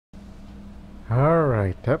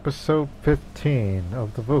Alright, episode 15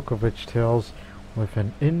 of the Vukovic Tales with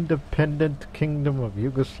an independent kingdom of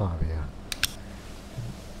Yugoslavia.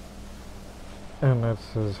 And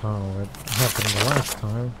this is how it happened the last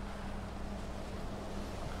time.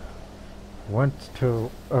 Went to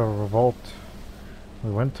a revolt.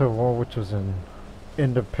 We went to a war which was an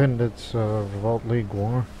independence revolt league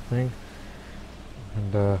war thing.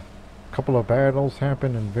 And a couple of battles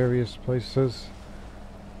happened in various places.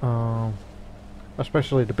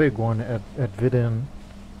 Especially the big one at Vidin.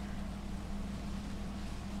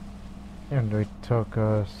 And we took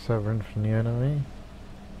Severin from the enemy.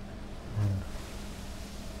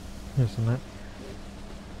 Isn't it?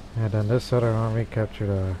 And then this other army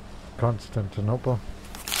captured Constantinople.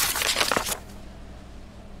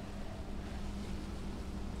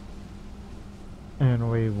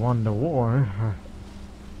 And we won the war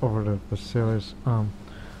over the Basilis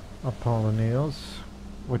Apollonios,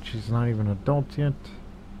 which he's not even adult yet.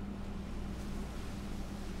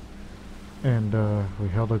 And we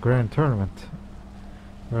held a grand tournament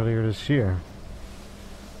earlier this year.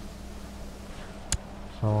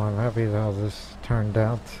 So I'm happy how this turned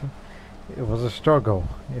out. It was a struggle.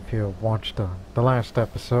 If you watched the last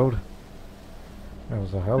episode, it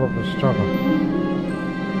was a hell of a struggle.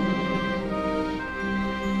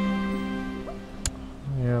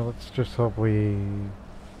 Yeah, let's just hope we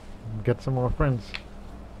get some more friends.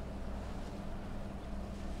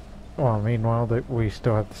 Well, meanwhile, that we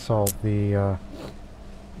still have to solve the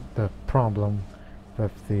problem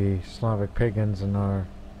with the Slavic pagans in our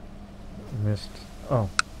midst. Oh,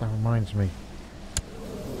 that reminds me.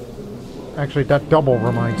 Actually, that double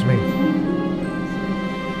reminds me.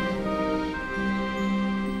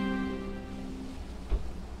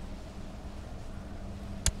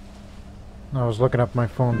 I was looking up my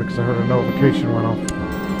phone because I heard a notification went off.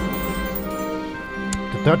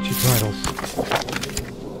 The duchy titles.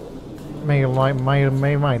 May my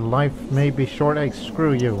life may be short. Hey,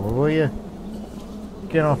 screw you, will you?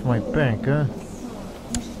 Get off my back, huh?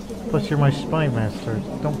 Plus you're my spy master.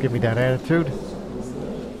 Don't give me that attitude.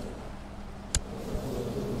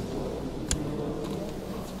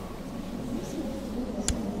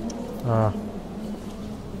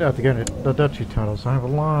 Yeah, to get the duchy titles, I have a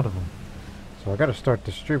lot of them. So I gotta start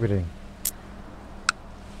distributing.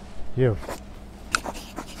 You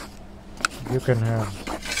can have...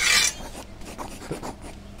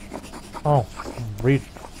 Oh,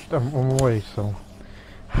 I'm away, so...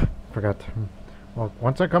 Forgot. Well,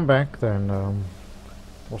 once I come back, then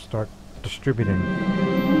we'll start distributing.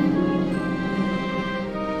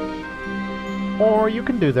 Or you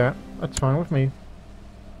can do that. That's fine with me.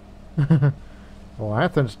 Well,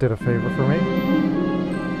 Athens did a favor for me.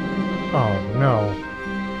 Oh, no.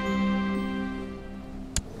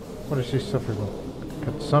 What is she suffering from?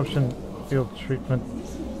 Consumption, field treatment.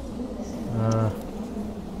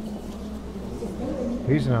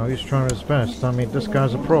 He's trying his best. I mean, this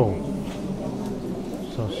guy's a pro.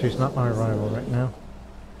 So she's not my rival right now.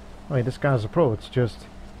 I mean, this guy's a pro. It's just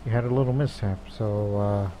he had a little mishap.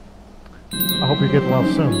 So I hope you get well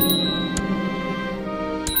soon.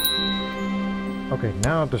 Okay,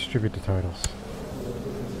 now distribute the titles.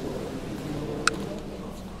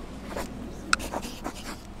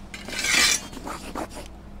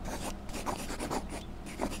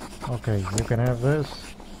 Okay, you can have this.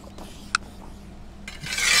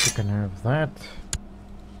 You can have that.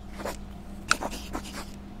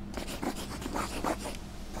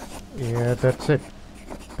 Yeah, that's it.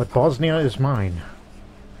 But Bosnia is mine.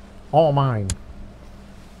 All mine.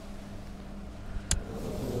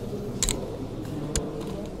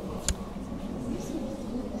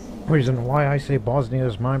 Reason why I say Bosnia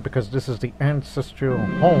is mine, because this is the ancestral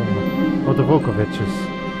home of the Vukovics.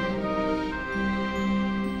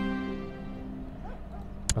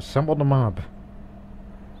 Assemble the mob.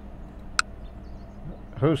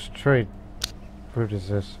 Whose trade fruit is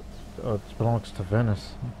this? Oh, it belongs to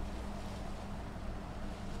Venice.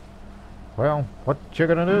 Well, what you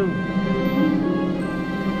gonna do?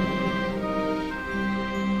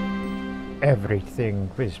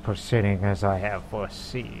 Everything is proceeding as I have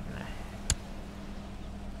foreseen.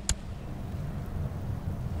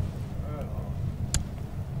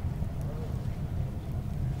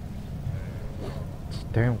 It's a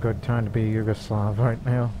damn good time to be Yugoslav right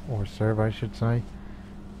now, or Serb I should say,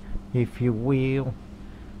 if you will.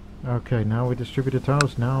 Okay, now we distributed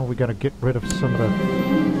tiles. Now we gotta get rid of some of the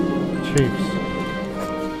chiefs.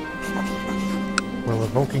 We're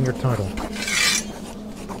revoking your title.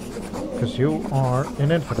 Because you are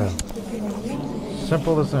an infidel.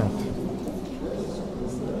 Simple as that.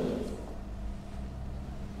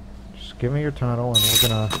 Just give me your title and we're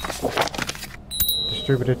gonna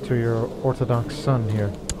distribute it to your Orthodox son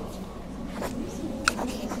here.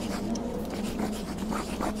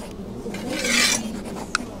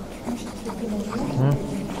 Huh?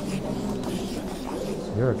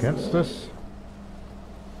 You're against this?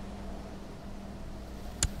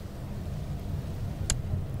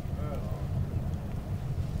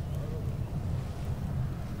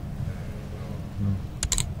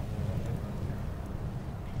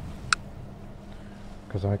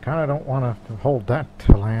 Because I kind of don't want to hold that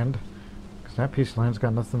land, because that piece of land's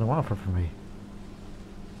got nothing to offer for me.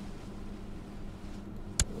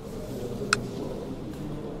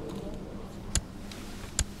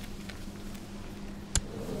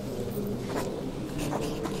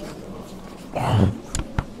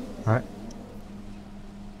 Alright.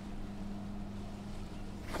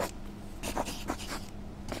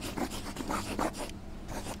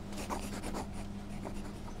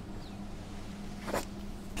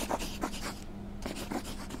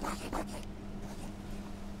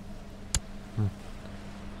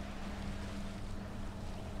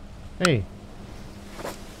 Hey.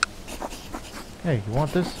 Hey, you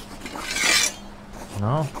want this?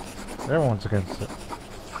 No? Everyone's against it.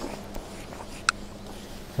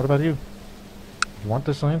 What about you? You want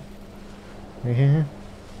this land? Yeah.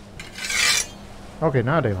 Okay,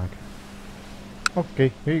 now they like it.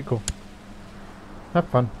 Okay, here you go. Have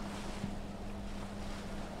fun.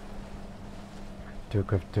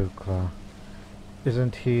 Duke of Dukla.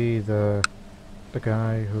 Isn't he the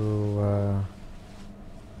guy who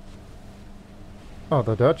oh,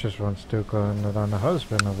 the Duchess runs Dukla, and then the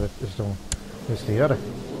husband of it is the other.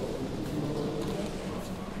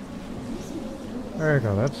 There you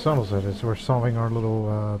go, that settles it, as we're solving our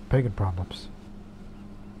little pagan problems.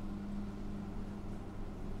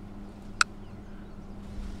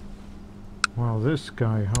 Well, this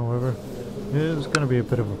guy, however, is going to be a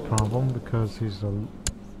bit of a problem because he's the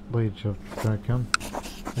Liege of Dragon.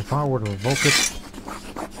 If I were to revoke it,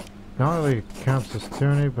 not only counts as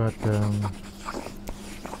tyranny, but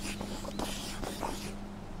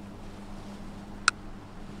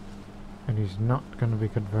and he's not going to be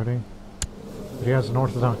converting. But he has an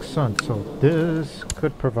Orthodox son, so this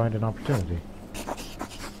could provide an opportunity.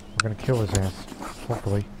 We're going to kill his ass,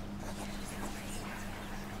 hopefully.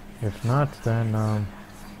 If not, then,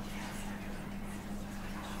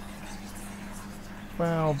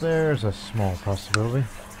 well, there's a small possibility.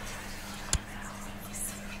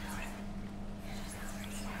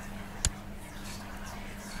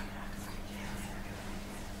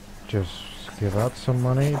 Just give out some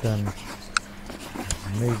money, then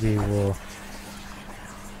maybe we'll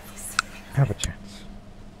have a chance.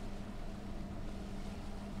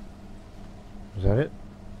 Is that it?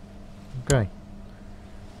 Okay.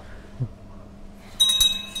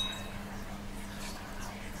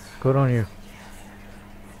 Good on you.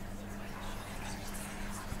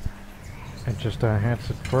 And just enhance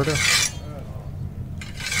it further.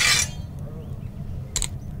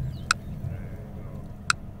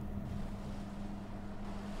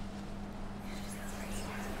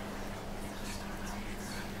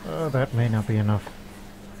 Oh, that may not be enough.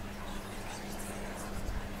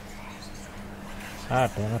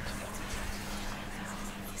 Ah, damn it.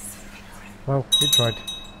 Well, we tried.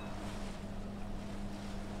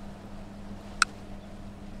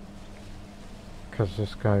 Because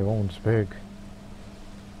this guy owns big.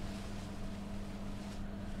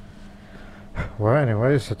 Well,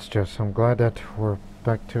 anyways, it's just, I'm glad that we're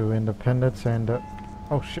back to independence and,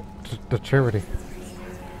 oh shit, the charity.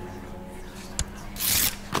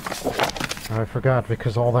 I forgot,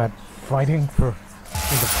 because all that fighting for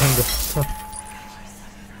independence.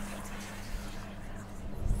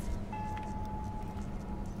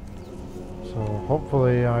 So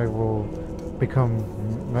hopefully I will become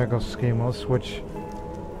Megaschemos, which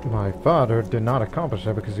my father did not accomplish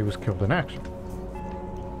that because he was killed in action.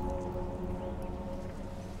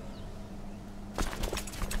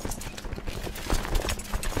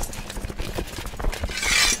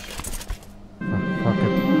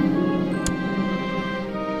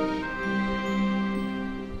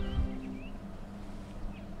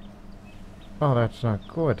 Oh, that's not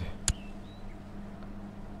good.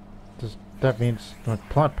 That means my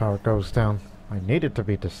plot power goes down. I needed to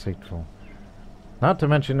be deceitful. Not to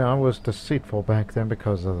mention I was deceitful back then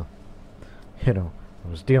because of, you know,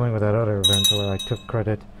 I was dealing with that other event where I took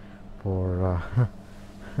credit for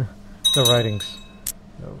the writings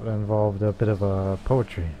that involved a bit of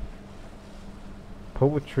poetry.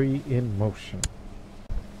 Poetry in motion.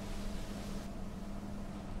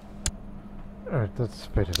 Alright, let's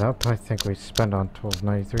split it up. I think we spent on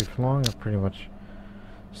 1293 for long. I've pretty much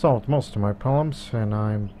solved most of my problems, and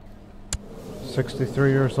I'm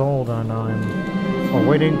 63 years old, and I'm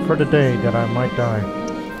awaiting for the day that I might die.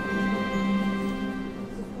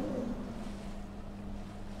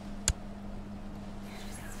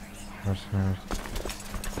 Mercenaries.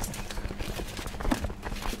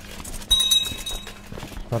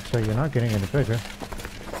 I'd say you're not getting any bigger.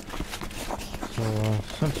 So,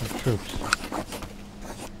 send some troops.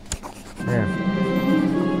 Yeah.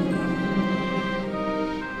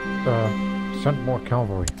 Send more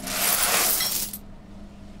cavalry.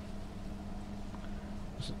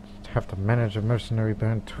 Have to manage a mercenary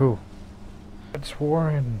band too. It's war,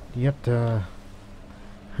 and yet they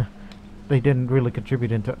didn't really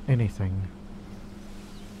contribute into anything.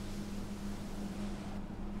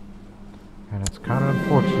 And it's kind of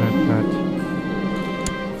unfortunate that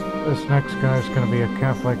this next guy is going to be a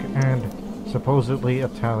Catholic and supposedly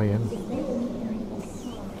Italian.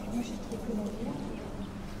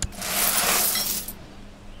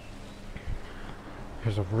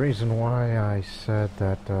 There's a reason why I said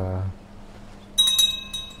that,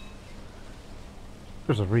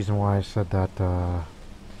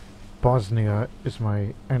 Bosnia is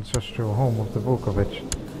my ancestral home of the Vukovic.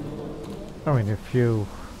 I mean, if you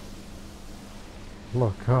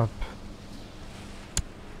look up,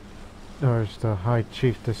 there's the High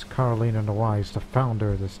Chiefess Carolina the Wise, the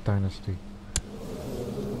founder of this dynasty.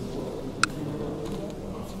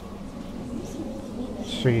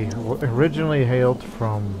 She originally hailed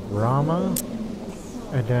from Rama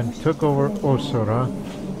and then took over Osora,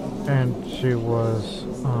 and she was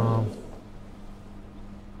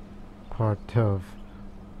part of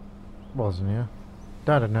Bosnia.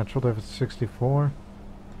 Died a natural death at 64.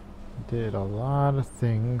 Did a lot of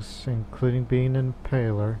things, including being an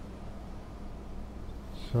impaler.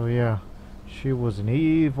 So yeah, she was an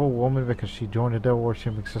evil woman because she joined the devil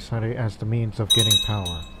worshipping society as the means of getting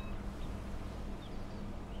power.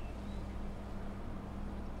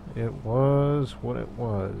 It was what it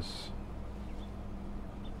was.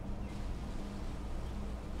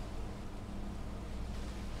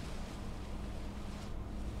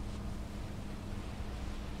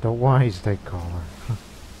 The Wise, they call her.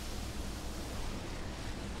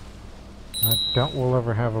 I doubt we'll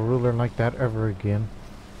ever have a ruler like that ever again.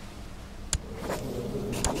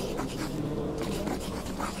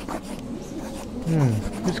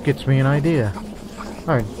 This gets me an idea.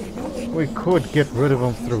 Alright, we could get rid of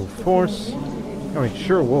him through force. I mean,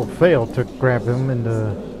 sure, we'll fail to grab him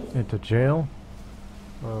into jail.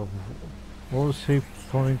 What was he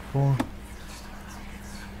voting for?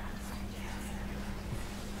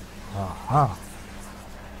 Aha.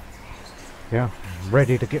 Yeah, I'm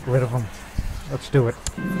ready to get rid of him. Let's do it.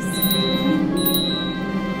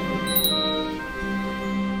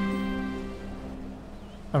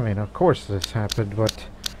 I mean, of course this happened, but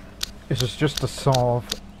this is just to solve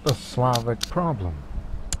a Slavic problem.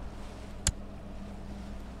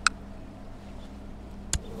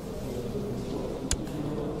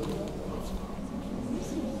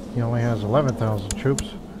 He only has 11,000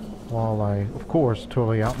 troops, while I, of course,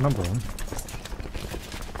 totally outnumber him.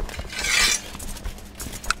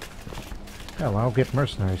 Hell, I'll get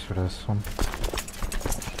mercenaries for this one.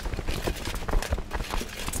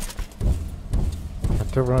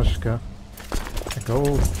 To Russia, and go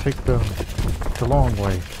take the long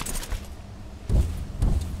way.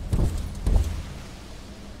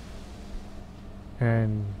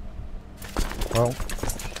 And, well,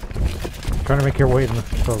 trying to make your way in the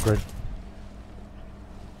Belgrade.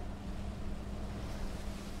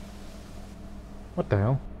 What the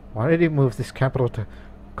hell? Why did he move this capital to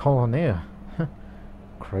Colonia?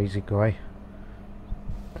 Crazy guy.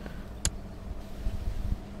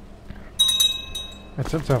 And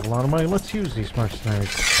since I have a lot of money, let's use these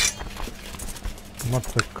mercenaries.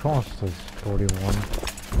 Monthly cost is 41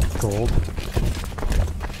 gold.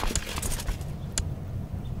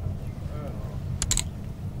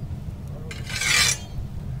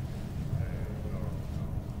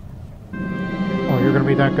 Oh, you're gonna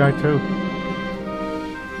be that guy too?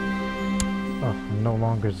 Oh, I'm no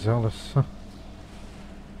longer zealous.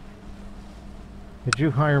 Did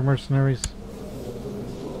you hire mercenaries?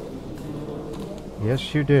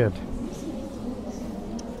 Yes, you did.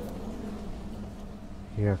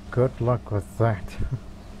 Yeah, good luck with that.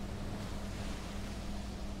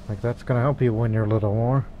 Like, that's gonna help you win your little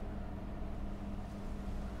war.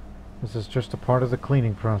 This is just a part of the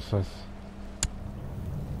cleaning process.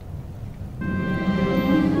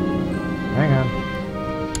 Hang on.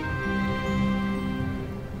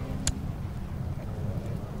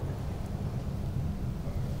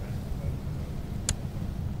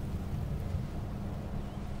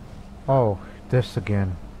 Oh, this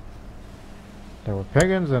again. They were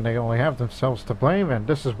pagans and they only have themselves to blame, and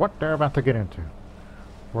this is what they're about to get into.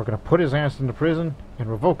 We're gonna put his ass into prison and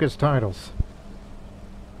revoke his titles.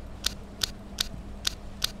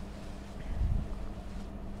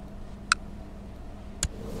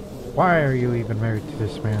 Why are you even married to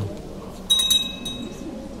this man?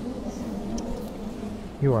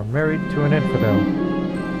 You are married to an infidel.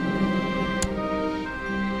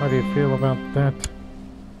 How do you feel about that?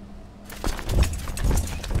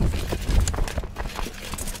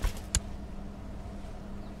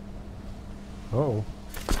 Oh.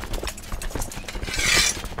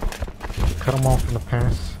 Cut him off in the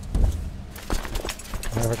pass.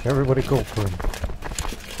 Everybody go for him.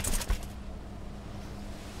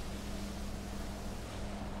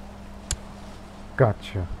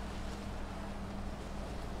 Gotcha.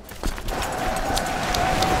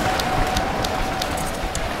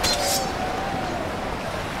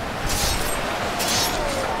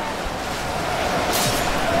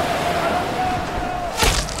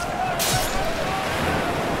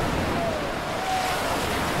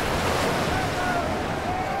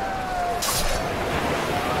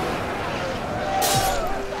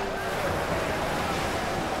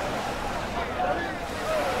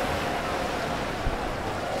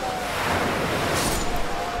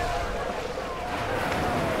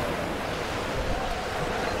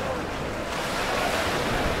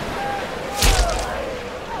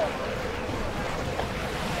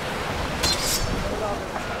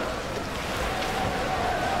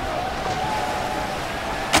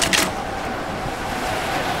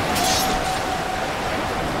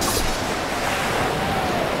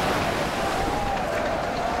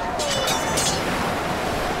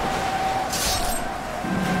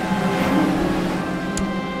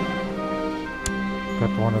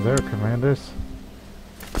 Got one of their commanders.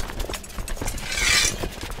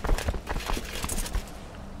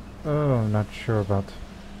 Oh, I'm not sure about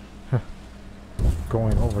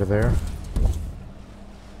going over there.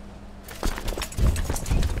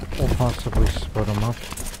 Or possibly split them up.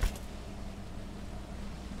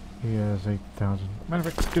 He has 8,000. Matter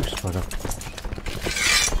of fact, do split up.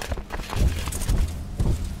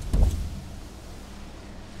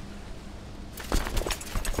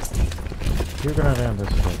 You're gonna land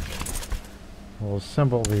this way. We'll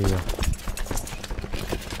assemble the...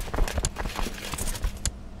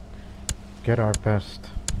 get our best.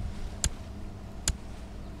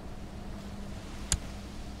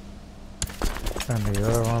 And the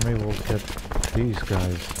other army will get these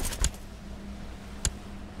guys.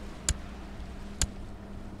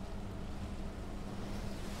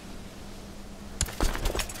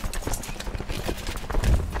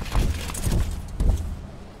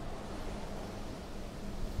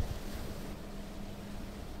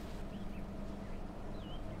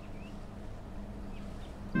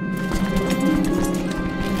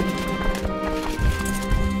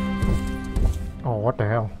 What the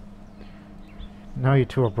hell? Now you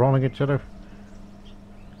two are brawling each other?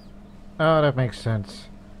 Oh, that makes sense.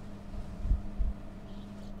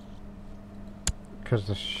 Because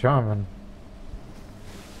the shaman...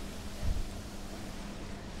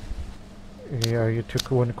 Yeah, you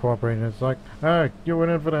two wouldn't cooperate, and it's like, ah, you're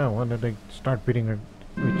an infidel, and then they start beating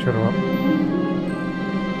each other up.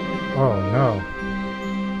 Oh no.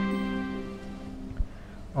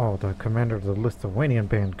 Oh, the commander of the Lithuanian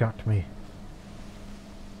band got me.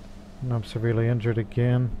 And I'm severely injured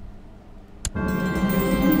again.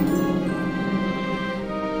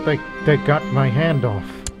 They got my hand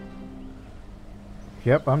off.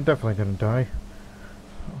 Yep, I'm definitely gonna die.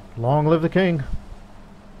 Long live the king.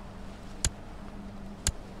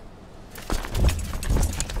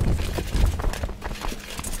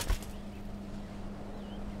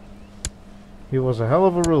 He was a hell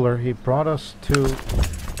of a ruler. He brought us to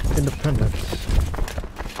independence.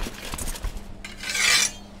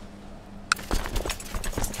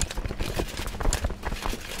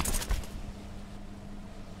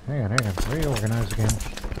 Hang on, reorganize again.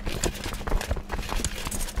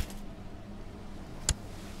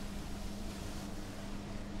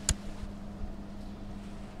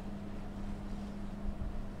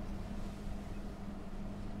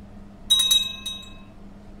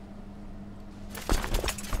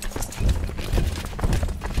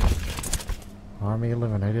 Army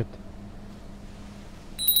eliminated.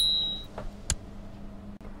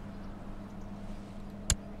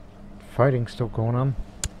 Fighting still going on.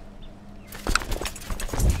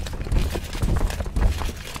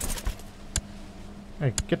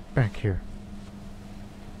 Hey, get back here.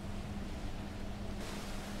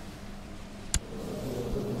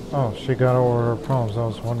 Oh, she got over her problems. I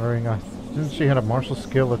was wondering, didn't she have a martial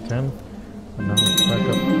skill at 10? And now it's back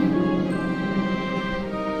up.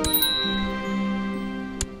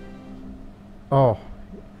 Oh,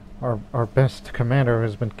 our best commander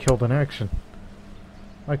has been killed in action.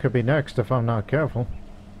 I could be next if I'm not careful.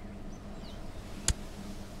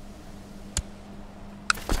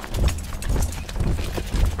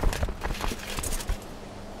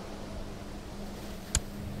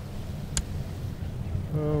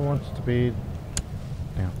 Who wants to be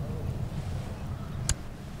down?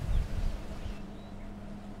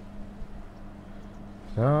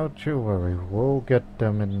 Don't you worry, we'll get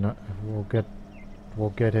them in. We'll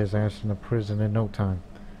get his ass in the prison in no time.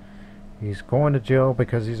 He's going to jail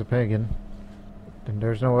because he's a pagan, and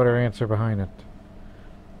there's no other answer behind it.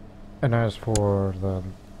 And as for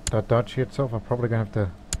the duchy itself, I'm probably gonna have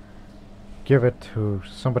to give it to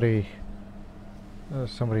somebody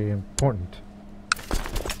important.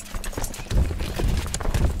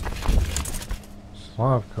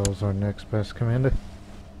 Slavko's our next best commander.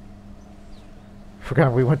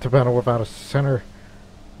 Forgot we went to battle without a center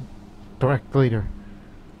direct leader.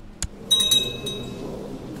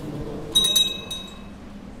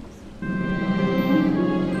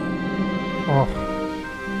 Oh,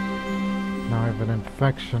 now I have an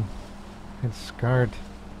infection. It's scarred.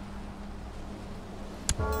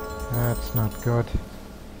 That's not good.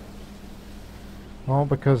 All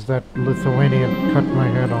because that Lithuanian cut my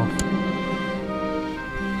head off.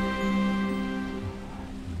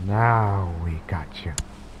 Now we got you.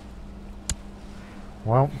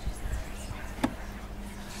 Well,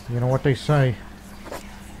 you know what they say.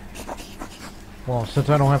 Well, since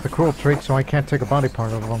I don't have the cruel trait, so I can't take a body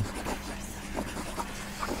part of them.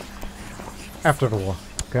 After the war,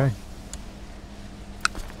 okay?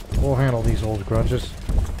 We'll handle these old grudges.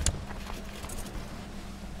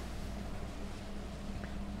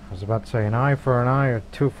 I was about to say an eye for an eye or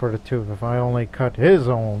tooth for the tooth. If I only cut his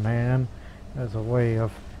old man as a way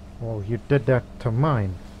of, well, you did that to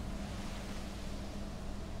mine.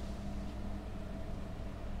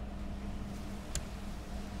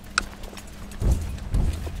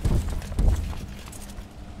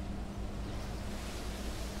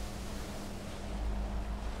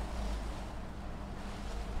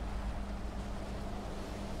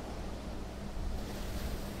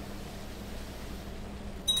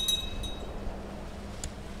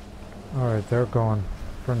 Alright, they're gone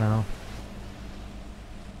for now.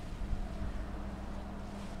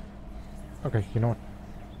 Okay, you know what?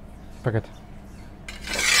 Fuck it.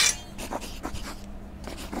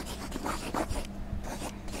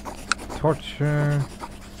 Torture.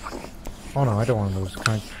 Oh no, I don't want to lose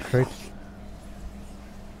kind trait.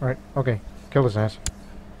 Alright, okay. Kill his ass.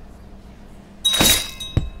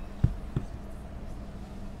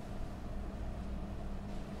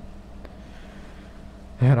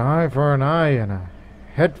 An eye for an eye and a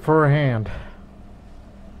head for a hand.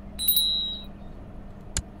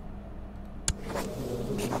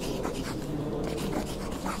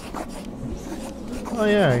 Oh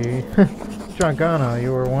yeah, Dragana,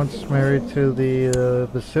 you were once married to the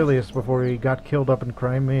Basilius before he got killed up in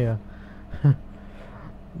Crimea.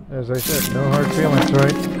 As I said, no hard feelings,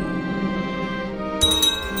 right?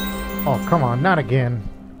 Oh, come on, not again.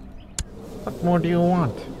 What more do you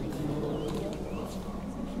want?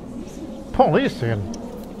 Policeman!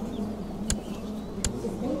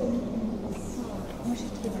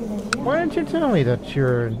 Why didn't you tell me that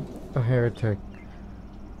you're a heretic?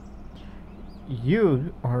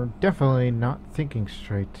 You are definitely not thinking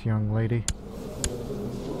straight, young lady.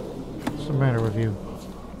 What's the matter with you?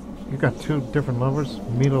 You got two different lovers,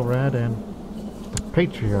 Milorad and the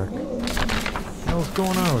Patriarch. What's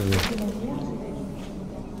going on with you?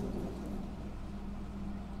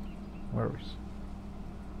 Worries.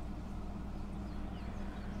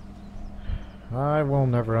 I will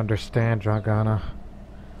never understand Dragana.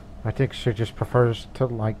 I think she just prefers to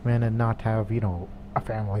like men and not have, you know, a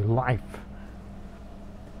family life.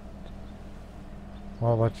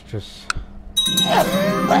 Well, let's just...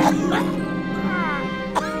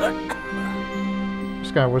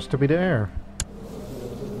 This guy was to be the heir.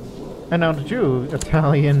 And now the Jew,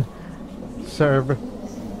 Italian Serb,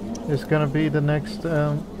 is gonna be the next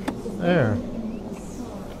heir.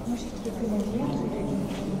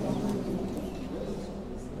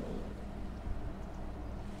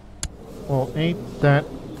 Well, ain't that...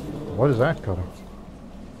 What is that color?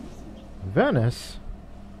 Venice?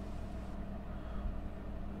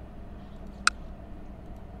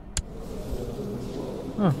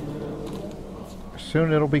 Huh.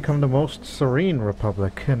 Soon it'll become the most serene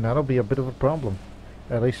republic, and that'll be a bit of a problem.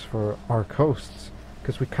 At least for our coasts,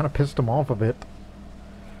 because we kind of pissed them off a bit.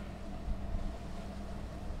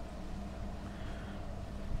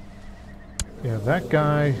 Yeah, that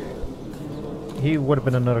guy... He would have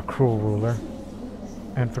been another cruel ruler.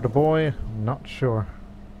 And for the boy, I'm not sure.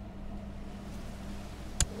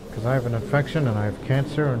 Because I have an infection and I have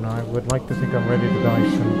cancer and I would like to think I'm ready to die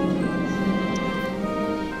soon.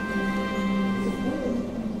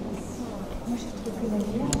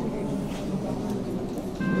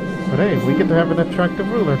 But hey, we get to have an attractive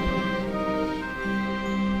ruler.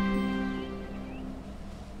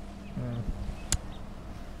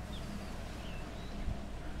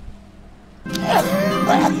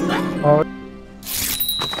 Oh.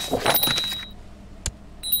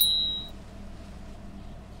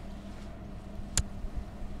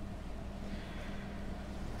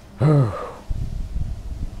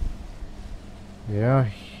 Yeah,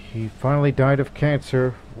 he finally died of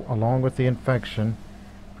cancer along with the infection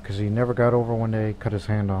because he never got over when they cut his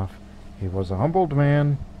hand off. He was a humbled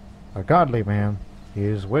man, a godly man. He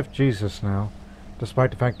is with Jesus now, despite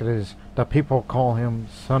the fact that people call him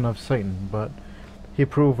son of Satan, but he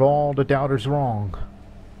proved all the doubters wrong.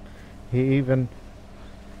 He even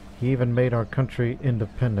made our country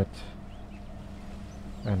independent.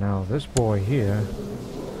 And now this boy here,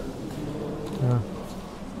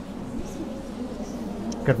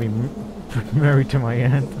 gotta be married to my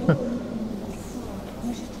aunt.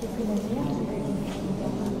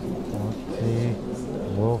 Haughty,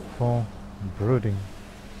 willful, brooding,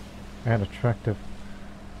 and attractive.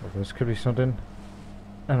 Well, this could be something.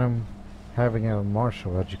 And I'm having a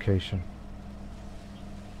martial education.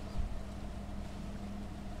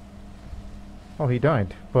 Oh, he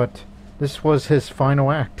died, but this was his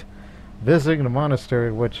final act. Visiting the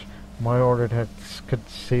monastery, which my order had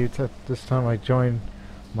conceived. At this time I joined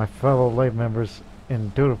my fellow lay members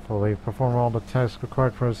and dutifully perform all the tasks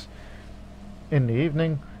required for us. In the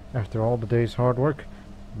evening, after all the day's hard work,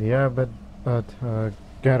 the abbot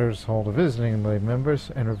gathers hold of visiting lay members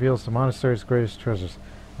and reveals the monastery's greatest treasures,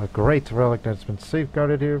 a great relic that's been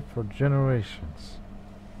safeguarded here for generations.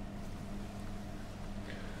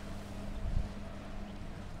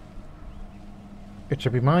 It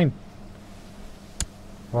should be mine.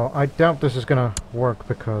 Well, I doubt this is gonna work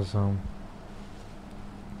because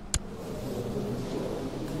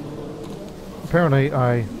apparently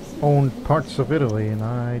I own parts of Italy and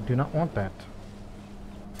I do not want that.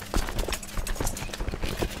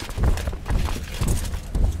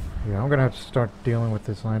 Yeah, I'm gonna have to start dealing with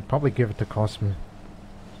this land. Probably give it to Cosme.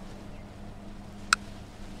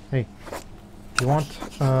 Hey, you want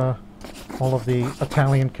all of the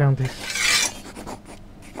Italian counties?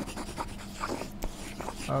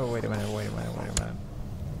 Oh, wait a minute.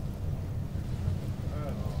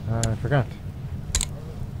 I forgot.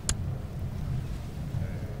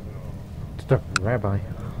 Stuff, Rabbi.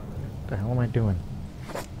 What the hell am I doing?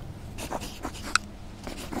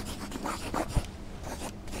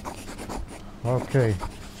 Okay,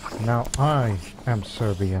 now I am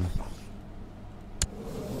Serbian.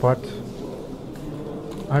 But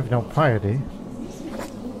I've no piety.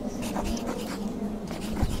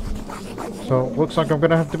 So, looks like I'm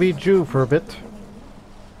gonna have to be Jew for a bit.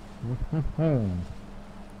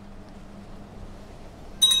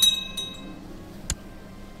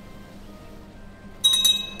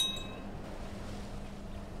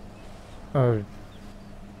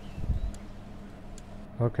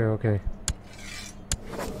 Okay.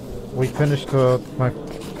 We finished my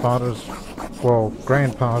father's, well,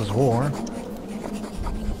 grandpa's war.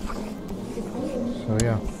 So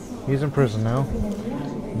yeah, he's in prison now.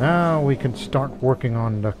 Now we can start working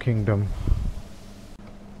on the kingdom.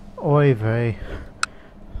 Oy vey.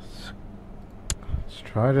 Let's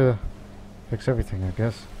try to fix everything, I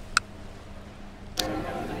guess.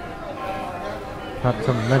 Not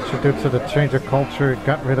to mention, due to the change of culture, it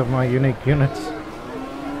got rid of my unique units.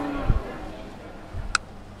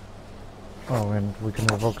 Oh, and we can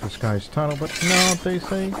revoke this guy's title, but no, they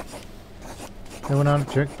say they will not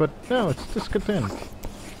object, but no, it's discontent.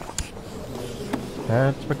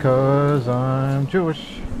 That's because I'm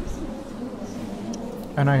Jewish.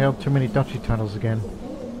 And I held too many duchy titles again.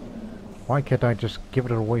 Why can't I just give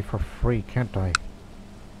it away for free, can't I?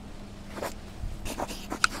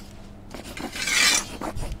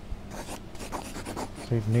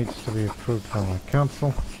 It needs to be approved by my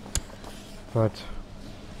council. But,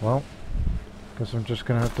 well, guess I'm just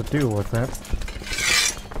gonna have to deal with that.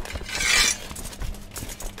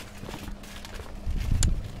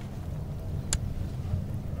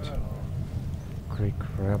 Greek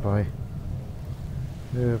rabbi.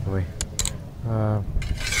 Oh boy.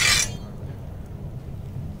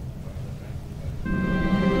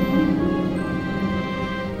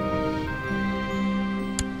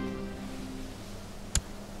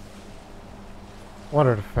 What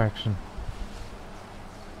are the faction?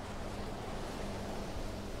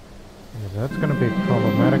 Yeah, that's gonna be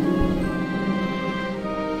problematic.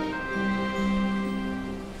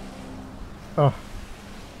 Oh.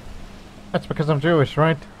 That's because I'm Jewish,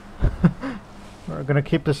 right? We're gonna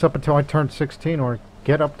keep this up until I turn 16 or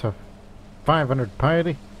get up to 500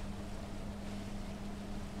 piety.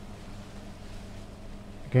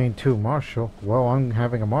 Gain 2 martial. Well, I'm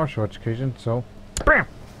having a martial education, so BAM!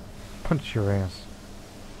 Punch your ass.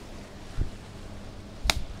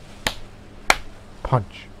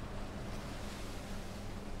 Punch.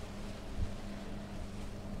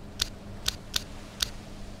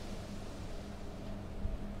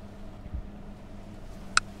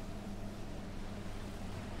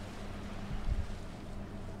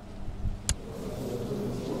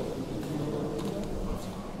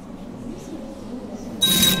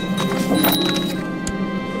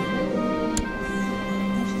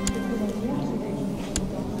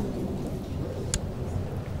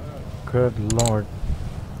 Good lord.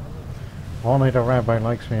 Only the rabbi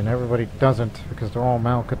likes me and everybody doesn't because they're all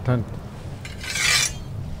malcontent.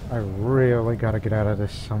 I really gotta get out of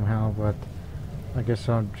this somehow, but I guess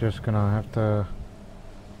I'm just gonna have to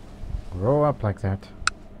grow up like that.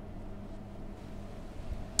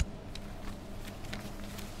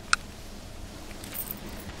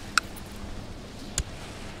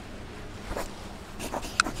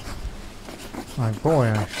 My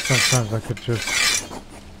boy, sometimes I could just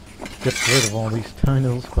get rid of all these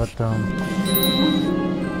titles, but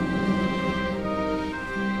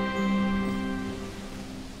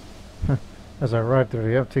as I ride through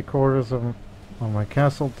the empty corridors of my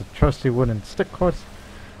castle, the trusty wooden stick horse,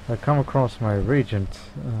 I come across my regent.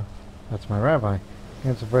 That's my rabbi. He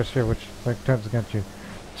hands a verse here which turns against you.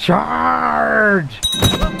 Charge!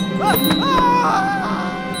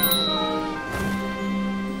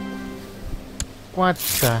 What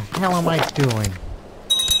the hell am I doing?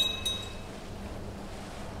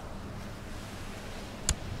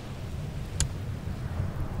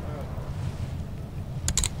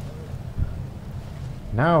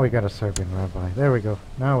 Now we got a Serbian rabbi. There we go.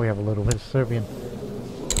 Now we have a little bit of Serbian.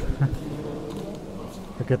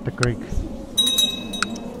 Forget the Greek.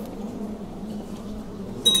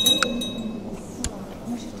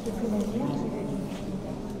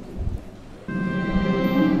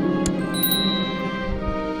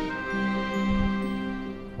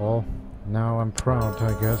 Well, now I'm proud,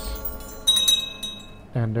 I guess.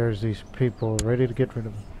 And there's these people ready to get rid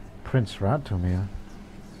of Prince Radomir.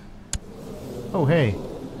 Oh hey,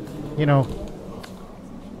 you know,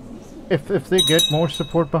 if they get more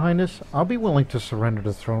support behind this, I'll be willing to surrender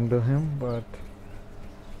the throne to him, but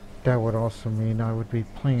that would also mean I would be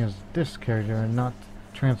playing as this character and not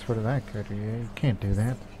transfer to that character. Yeah, you can't do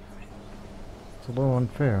that. It's a little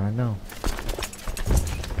unfair, I know.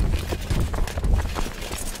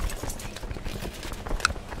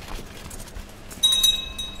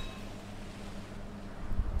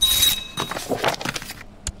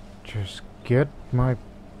 Just get my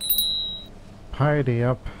piety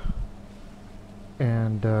up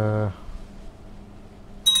and then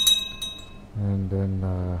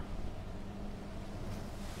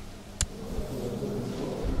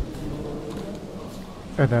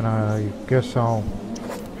I guess I'll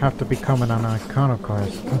have to become an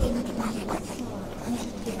iconoclast.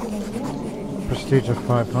 Prestige of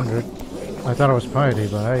 500. I thought it was piety,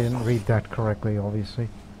 but I didn't read that correctly, obviously.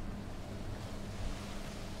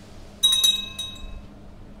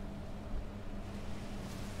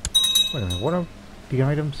 Wait a minute, what are the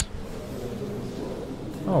items?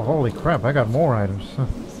 Oh, holy crap, I got more items.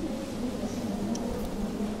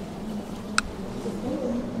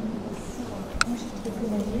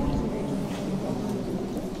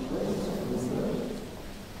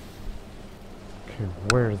 Okay,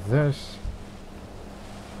 wear this.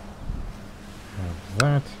 Have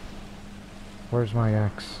that. Where's my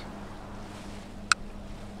axe?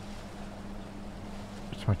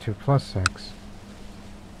 It's my 2+ axe.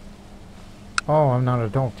 Oh, I'm not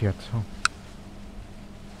adult yet, so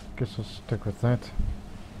guess I'll stick with that.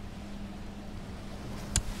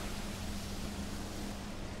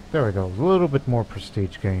 There we go, a little bit more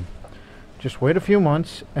prestige gain. Just wait a few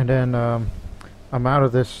months, and then I'm out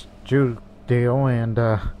of this Jew deal and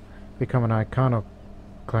become an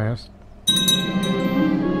iconoclast.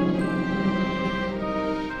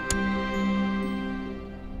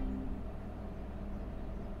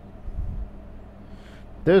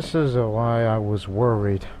 This is why I was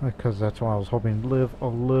worried, because that's why I was hoping to live a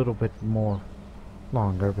little bit more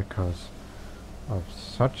longer because of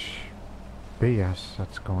such BS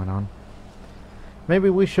that's going on.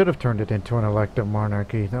 Maybe we should have turned it into an elective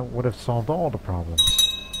monarchy. That would have solved all the problems.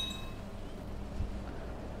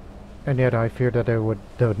 And yet I fear that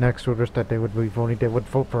the next voters that they would be voting, they would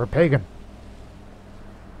vote for a pagan.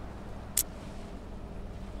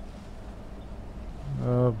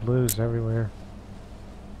 Oh, blues everywhere.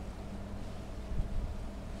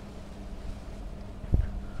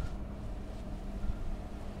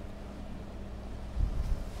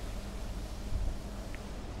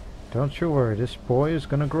 Don't you worry, this boy is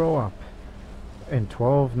gonna grow up. In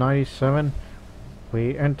 1297,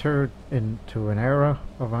 we entered into an era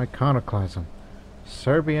of iconoclasm.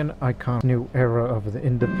 Serbian icon, new era of the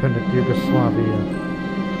independent Yugoslavia.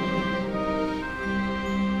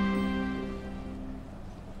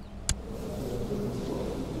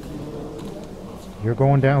 You're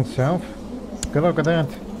going down south? Good luck with that.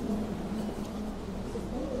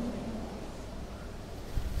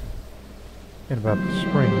 In about the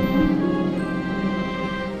spring.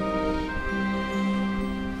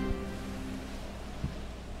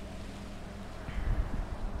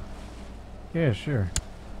 Yeah, sure.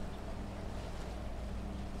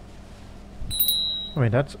 I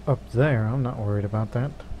mean, that's up there. I'm not worried about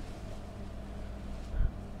that.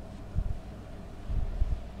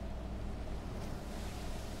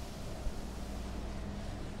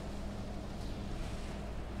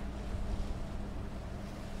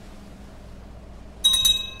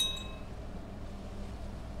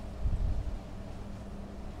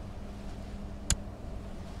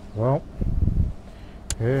 Well,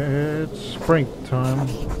 it's springtime.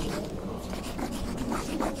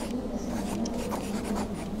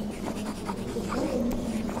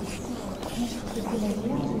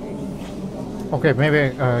 Okay,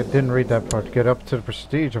 maybe I didn't read that part. Get up to the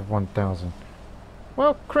prestige of 1,000.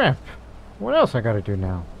 Well, crap. What else I gotta do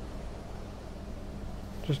now?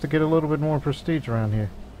 Just to get a little bit more prestige around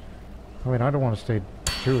here. I mean, I don't want to stay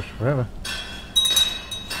Jewish forever.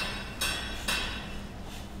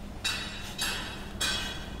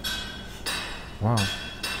 Wow.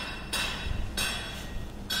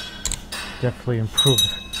 Definitely improved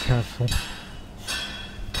the castle.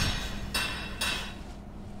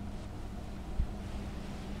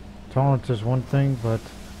 Tolerance is one thing, but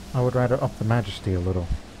I would rather up the majesty a little.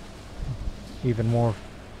 Even more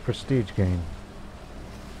prestige gain.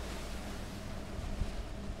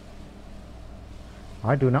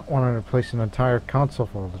 I do not want to replace an entire council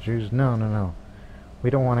for the Jews. No, no, no. We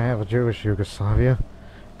don't want to have a Jewish Yugoslavia.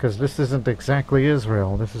 Because this isn't exactly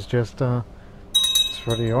Israel. This is just, it's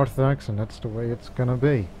for the Orthodox, and that's the way it's gonna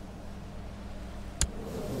be.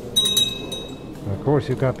 And of course,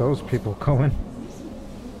 you got those people coming.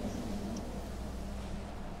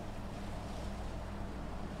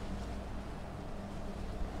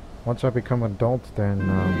 Once I become adult, then,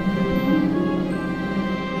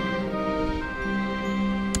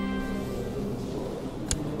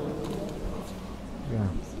 yeah.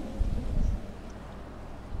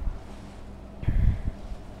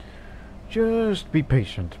 Just be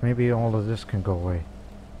patient. Maybe all of this can go away.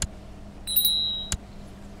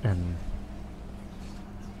 And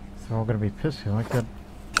they're all gonna be pissy like that.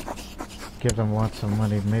 Give them lots of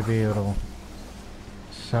money. Maybe it'll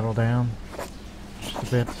settle down just a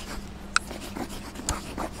bit.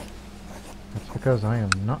 That's because I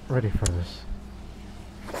am not ready for this.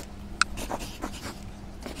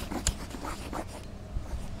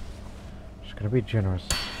 Just gonna be generous.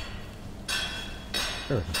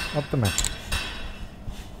 There we go. Up the map.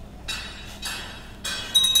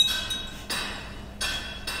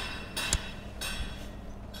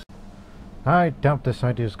 I doubt this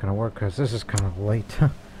idea is going to work because this is kind of late.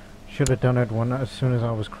 Should have done it as soon as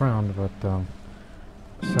I was crowned, but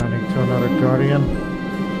assigning to another guardian?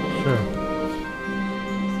 Sure.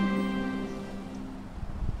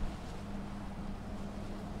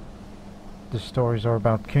 The stories are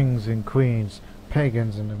about kings and queens,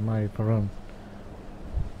 pagans in the mighty Faroon.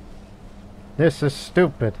 This is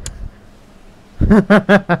stupid.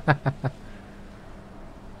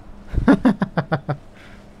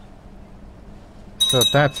 So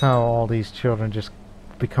that's how all these children just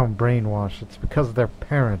become brainwashed. It's because of their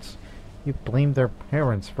parents. You blame their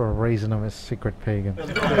parents for raising them as secret pagans.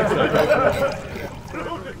 Okay,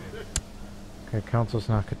 council's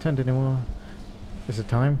not content anymore. Is it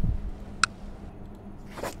time?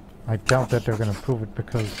 I doubt that they're going to prove it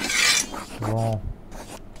because they're all...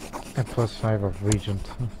 And plus I have a regent.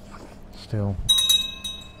 Still.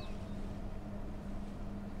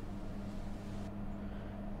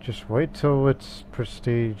 Just wait till it's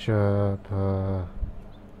prestige 1,000,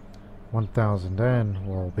 then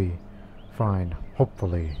we'll be fine.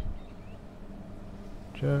 Hopefully.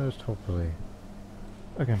 Just hopefully.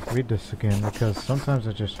 Again, read this again because sometimes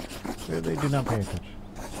I just really do not pay attention.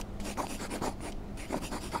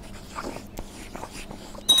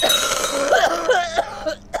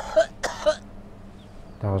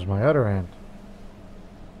 my other aunt?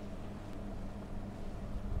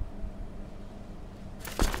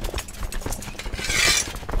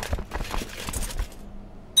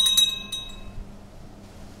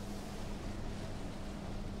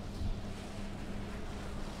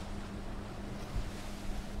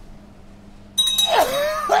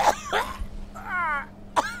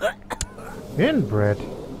 Inbred?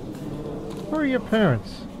 Who are your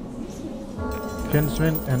parents?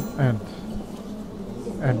 Kinsman and aunt.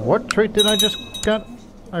 And what trait did I just get?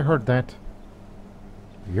 I heard that.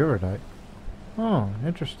 Uridite. Oh,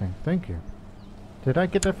 interesting. Thank you. Did I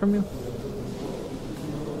get that from you?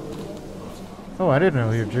 Oh, I didn't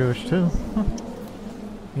know you're Jewish too. Huh.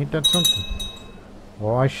 Ain't that something?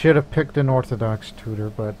 Well, I should have picked an Orthodox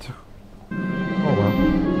tutor, but... oh well.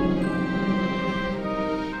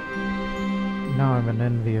 Now I'm an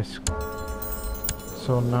envious.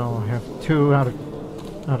 So now I have 2 out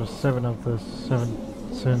of 7 of the 7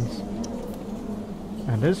 sins.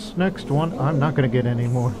 And this next one, I'm not going to get any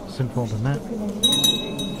more sinful than that.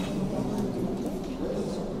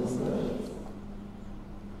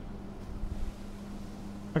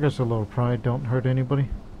 I guess a little pride don't hurt anybody.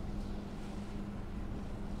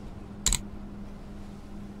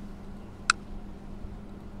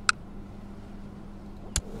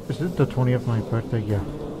 Is it the 20th of my birthday? Yeah.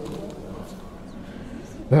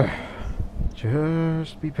 There.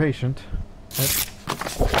 Just be patient.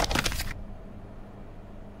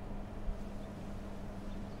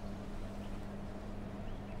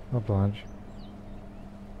 Oblige.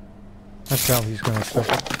 That's how he's gonna accept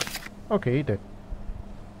it. Okay, he did.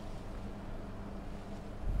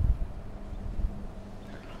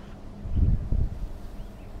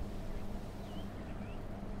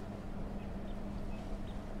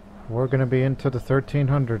 We're gonna be into the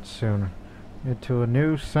 1300s soon. Into a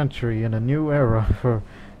new century and a new era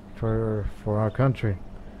for our country.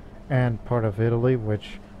 And part of Italy,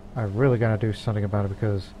 which I really gotta do something about it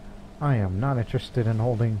because I am not interested in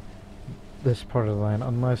holding this part of the land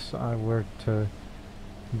unless I were to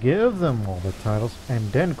give them all the titles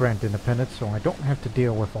and then grant independence so I don't have to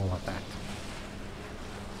deal with all of that.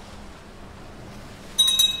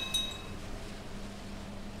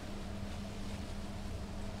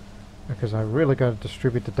 Because I really gotta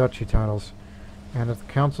distribute the duchy titles. And if the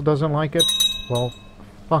council doesn't like it, well,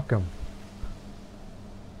 fuck them.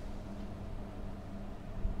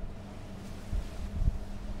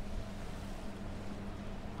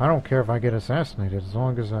 I don't care if I get assassinated as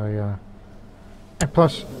long as I, and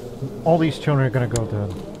plus, all these children are gonna go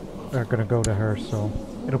to her, so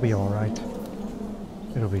it'll be alright.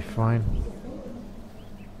 It'll be fine.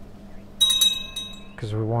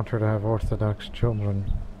 Because we want her to have Orthodox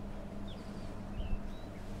children.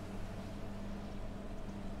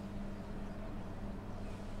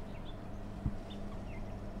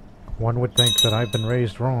 One would think that I've been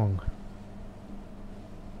raised wrong.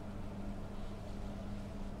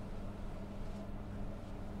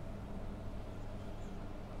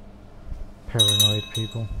 Paranoid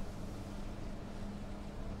people.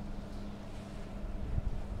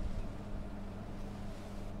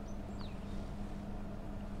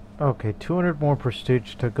 Okay, 200 more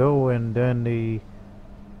prestige to go, and then the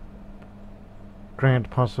grand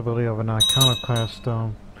possibility of an iconoclast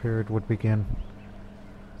period would begin.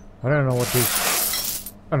 I don't know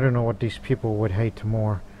what these people would hate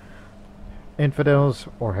more. Infidels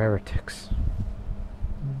or heretics.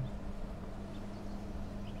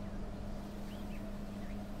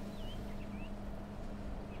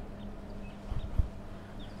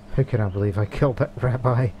 I cannot believe I killed that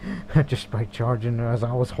rabbi just by charging as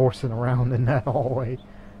I was horsing around in that hallway.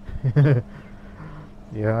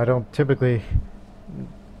 Yeah, I don't typically...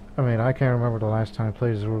 I mean, I can't remember the last time I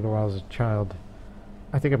played as ruler while I was a child.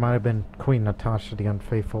 I think it might have been Queen Natasha the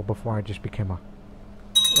Unfaithful before I just became a...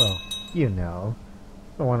 well, you know.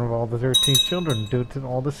 The one with all the 13 children due to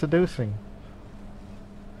all the seducing.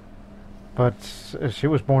 But she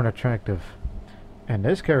was born attractive. And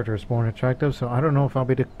this character is born attractive, so I don't know if I'll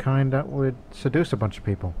be the kind that would seduce a bunch of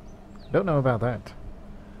people. Don't know about that.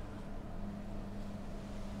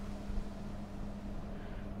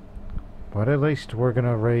 But at least we're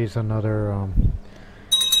gonna raise another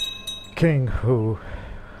king who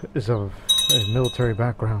is of a military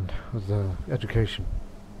background with education.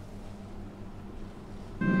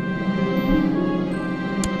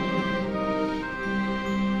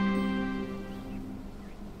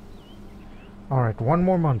 Alright, 1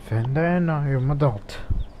 more month and then I am adult.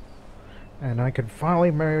 And I can finally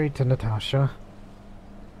marry to Natasha.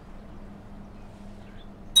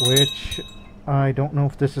 Which I don't know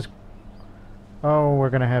if this is... oh, we're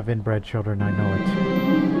gonna have inbred children, I know it.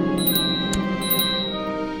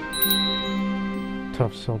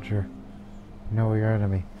 tough soldier. Know your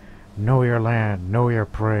enemy. Know your land. Know your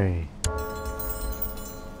prey.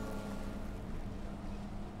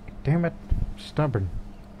 Damn it. Stubborn.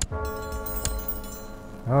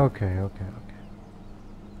 Okay.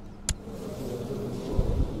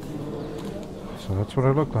 So that's what I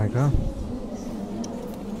look like, huh?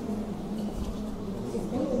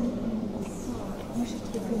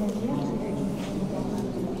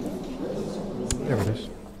 There it is.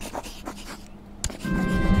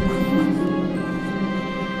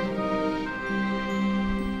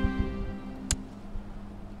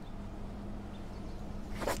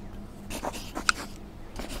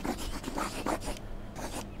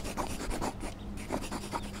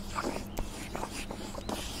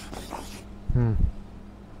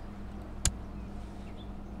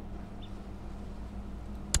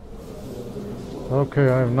 Okay,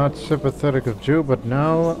 I am not sympathetic of Jew, but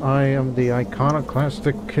now I am the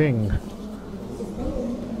iconoclastic king.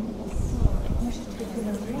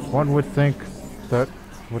 One would think that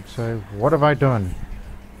would say, what have I done?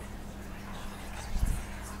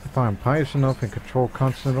 If I am pious enough and control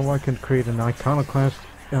Constantinople, I can create an iconoclast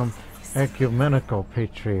ecumenical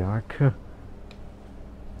patriarch.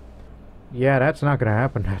 Yeah, that's not gonna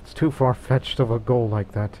happen. That's too far-fetched of a goal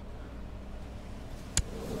like that.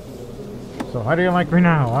 So how do you like me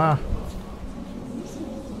now, huh?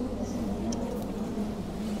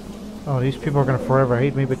 Oh, these people are gonna forever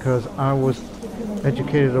hate me because I was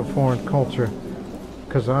educated in foreign culture.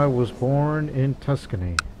 Because I was born in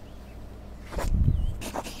Tuscany.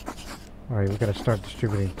 Alright, we gotta start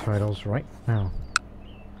distributing titles right now.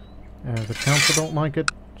 And if the council don't like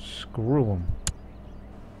it, screw them.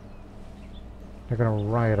 They're gonna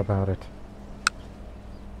riot about it.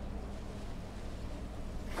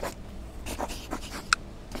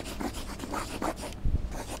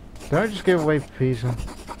 Did I just give away Pisa?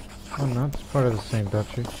 Oh no, it's part of the same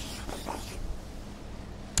duchy.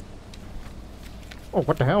 Oh,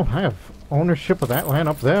 what the hell? I have ownership of that land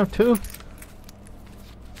up there too?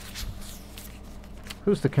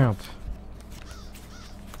 Who's the count?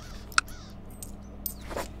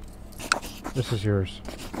 This is yours.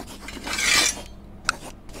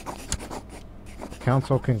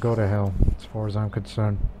 Council can go to hell, as far as I'm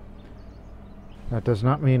concerned. That does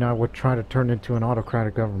not mean I would try to turn into an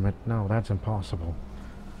autocratic government. No, that's impossible.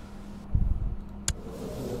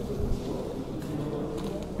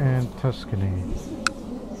 And Tuscany.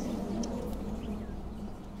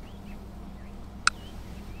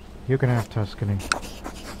 You can have Tuscany.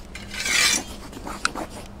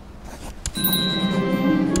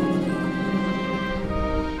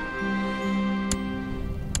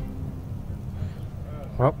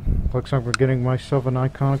 Well, looks like we're getting myself an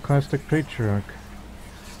iconoclastic patriarch.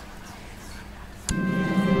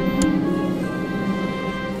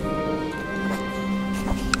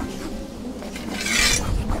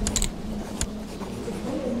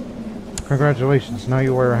 Congratulations, now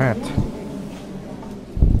you wear a hat.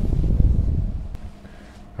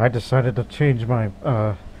 I decided to change my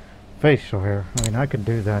facial hair. I mean, I could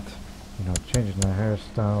do that, you know, changing the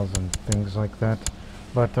hairstyles and things like that.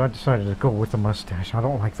 But I decided to go with the mustache. I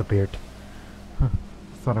don't like the beard. I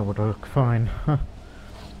thought it would look fine.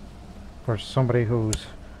 For somebody who's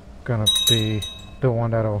gonna be the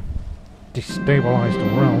one that'll destabilize the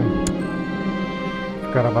realm.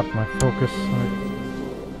 Forgot about my focus.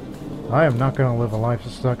 I am not gonna live a life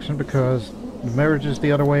of seduction because marriage is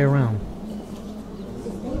the other way around.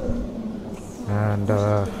 And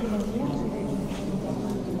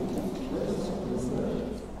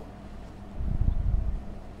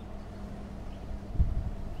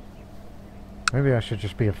maybe I should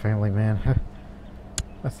just be a family man.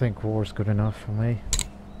 I think war's good enough for me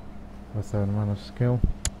with that amount of skill.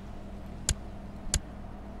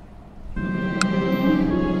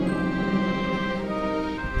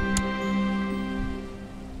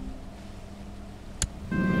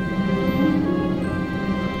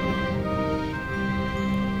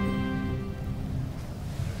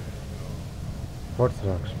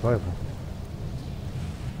 Orthodox Bible.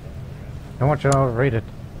 I want you to read it.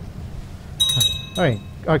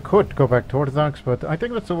 I could go back to Orthodox, but I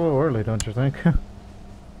think that's a little early, don't you think?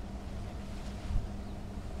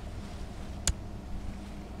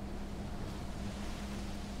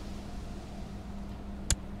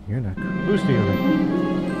 Eunuch. Who's the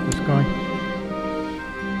eunuch? This guy?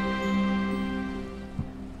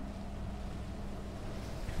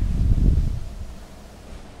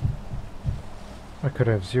 I could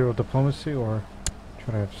have 0 diplomacy, or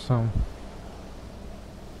try to have some.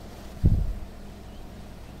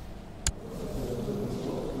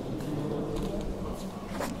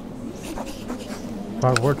 If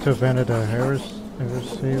I were to abandon the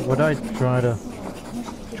Let's see, would I try to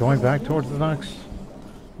join back to Orthodox?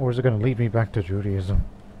 Or is it going to lead me back to Judaism?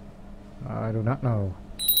 I do not know.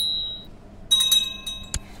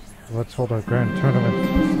 Let's hold our grand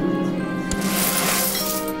tournament.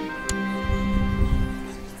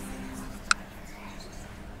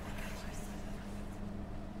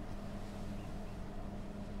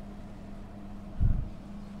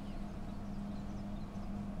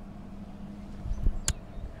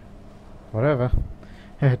 Whatever.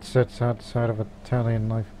 It sits outside of Italian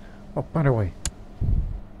life. Oh, by the way,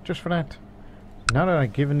 just for that, now that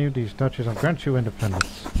I've given you these duchies, I'll grant you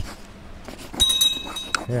independence.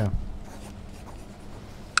 Yeah.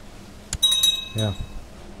 Yeah.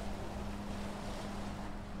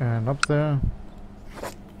 And up there,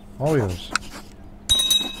 all yours.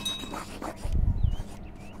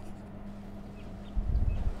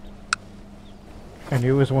 And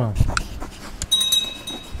you as well.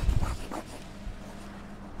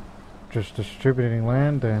 Just distributing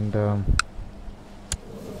land and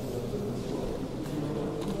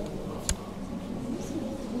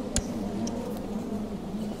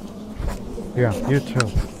yeah, you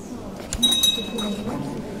too.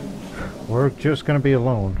 We're just gonna be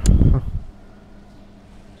alone.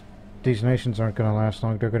 These nations aren't gonna last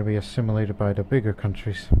long. They're gonna be assimilated by the bigger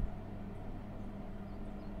countries.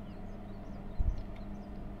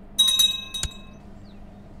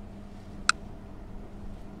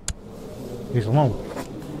 He's alone.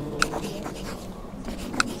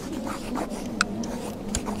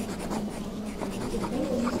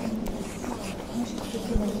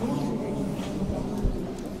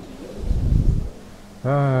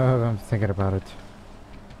 I'm thinking about it.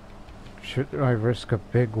 Should I risk a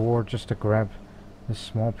big war just to grab this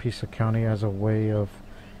small piece of county as a way of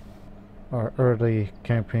our early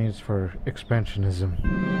campaigns for expansionism?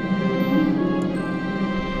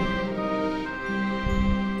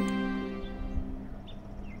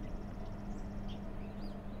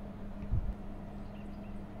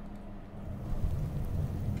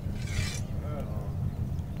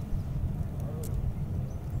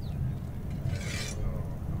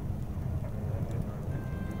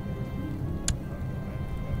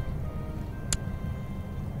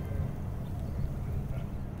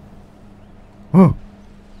 Huh.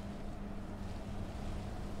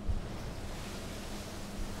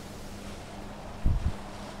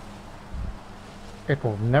 It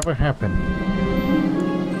will never happen.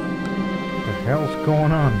 What the hell's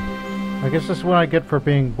going on? I guess that's what I get for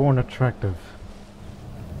being born attractive.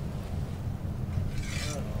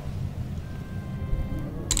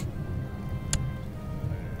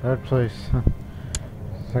 Third place.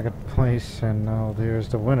 Second place, and now there's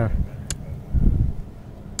the winner.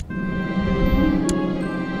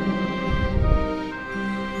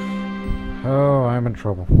 Oh, I'm in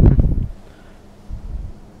trouble.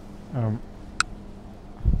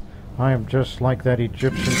 I am just like that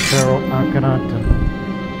Egyptian pharaoh Akhenaten.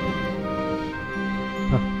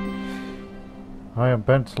 I am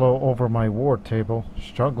bent low over my war table,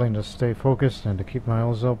 struggling to stay focused and to keep my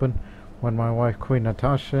eyes open. When my wife, Queen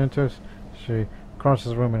Natasha, enters, she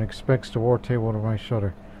crosses the room and expects the war table over my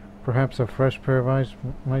shoulder. Perhaps a fresh pair of eyes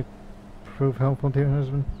might prove helpful to your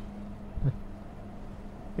husband?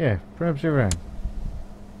 Yeah, perhaps you're right.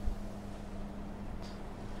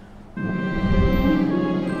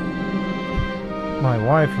 My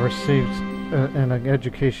wife received an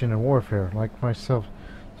education in warfare, like myself,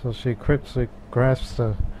 so she quickly grasps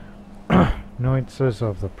the nuances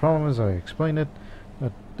of the problem as I explain it.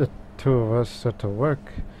 The two of us set to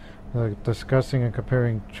work, discussing and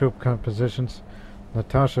comparing troop compositions.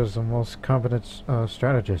 Natasha is the most competent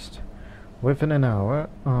strategist. Within an hour,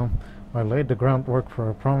 I laid the groundwork for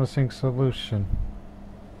a promising solution.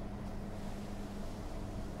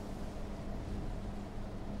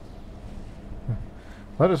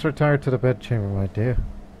 Let us retire to the bedchamber, my dear.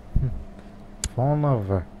 Fall in love with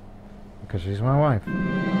her, because she's my wife.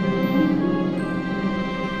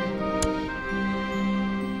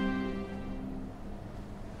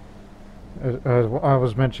 As I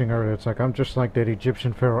was mentioning earlier, it's like I'm just like that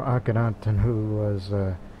Egyptian pharaoh Akhenaten, who was,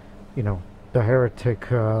 you know, the heretic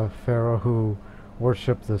pharaoh who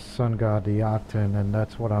worshipped the sun god the Aten, and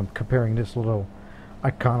that's what I'm comparing this little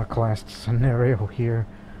iconoclast scenario here.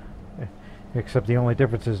 Except the only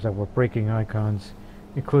difference is that we're breaking icons,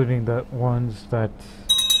 including the ones that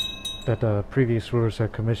previous rulers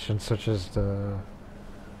had commissioned, such as the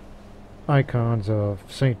icons of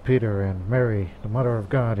Saint Peter and Mary, the Mother of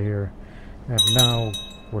God here. And now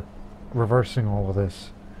we're reversing all of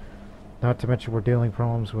this. Not to mention we're dealing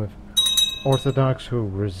problems with Orthodox who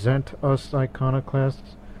resent us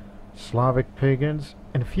iconoclasts, Slavic pagans,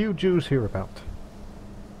 and a few Jews hereabout.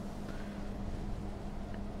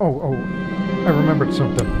 Oh, I remembered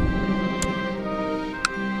something.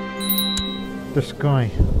 This guy.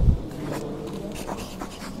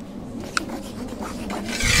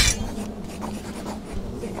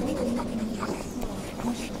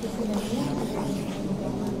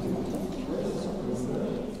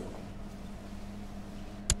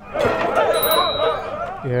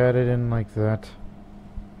 Yeah, they didn't like that.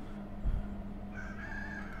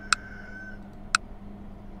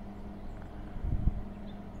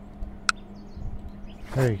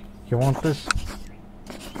 Hey, you want this?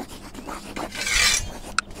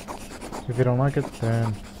 If you don't like it,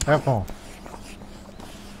 then have off.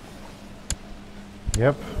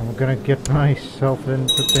 Yep, I'm gonna get myself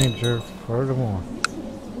into danger furthermore.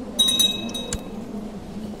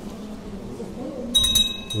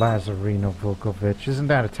 Lazarino Vukovic. Isn't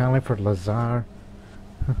that Italian for Lazar?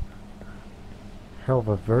 Hell of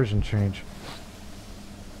a version change.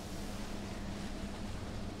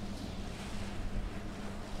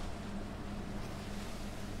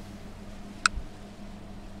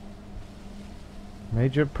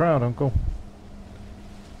 Made you proud, Uncle.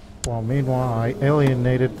 While meanwhile I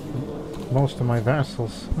alienated most of my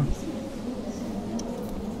vassals.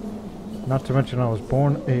 Not to mention I was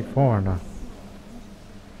born a foreigner.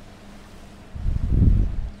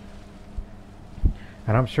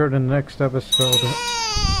 And I'm sure the next episode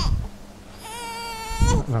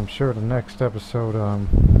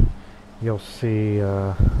you'll see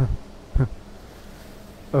a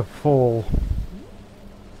full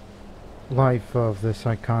life of this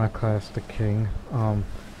iconoclastic king,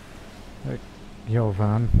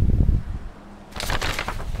 Jovan.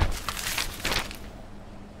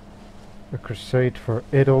 A crusade for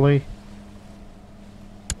Italy.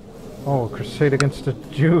 Oh, a crusade against the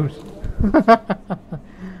Jews.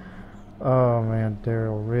 Oh man,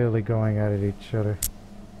 they're really going at it each other.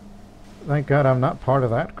 Thank God I'm not part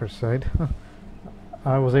of that crusade.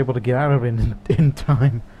 I was able to get out of it in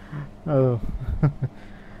time. Oh.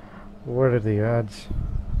 What are the odds?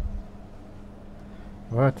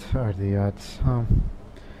 What are the odds?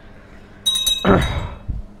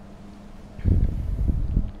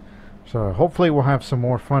 So hopefully we'll have some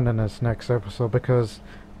more fun in this next episode, because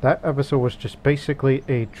that episode was just basically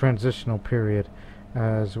a transitional period,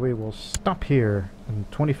 as we will stop here on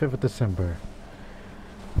 25th of December.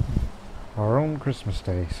 Our own Christmas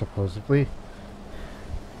Day, supposedly.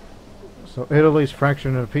 So Italy's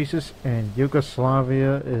fractured into pieces and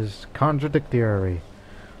Yugoslavia is contradictory.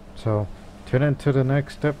 So tune into the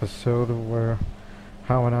next episode where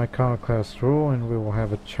how an iconoclast rule, and we will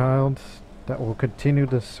have a child that will continue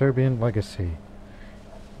the Serbian legacy.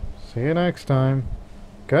 See you next time.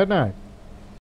 Good night.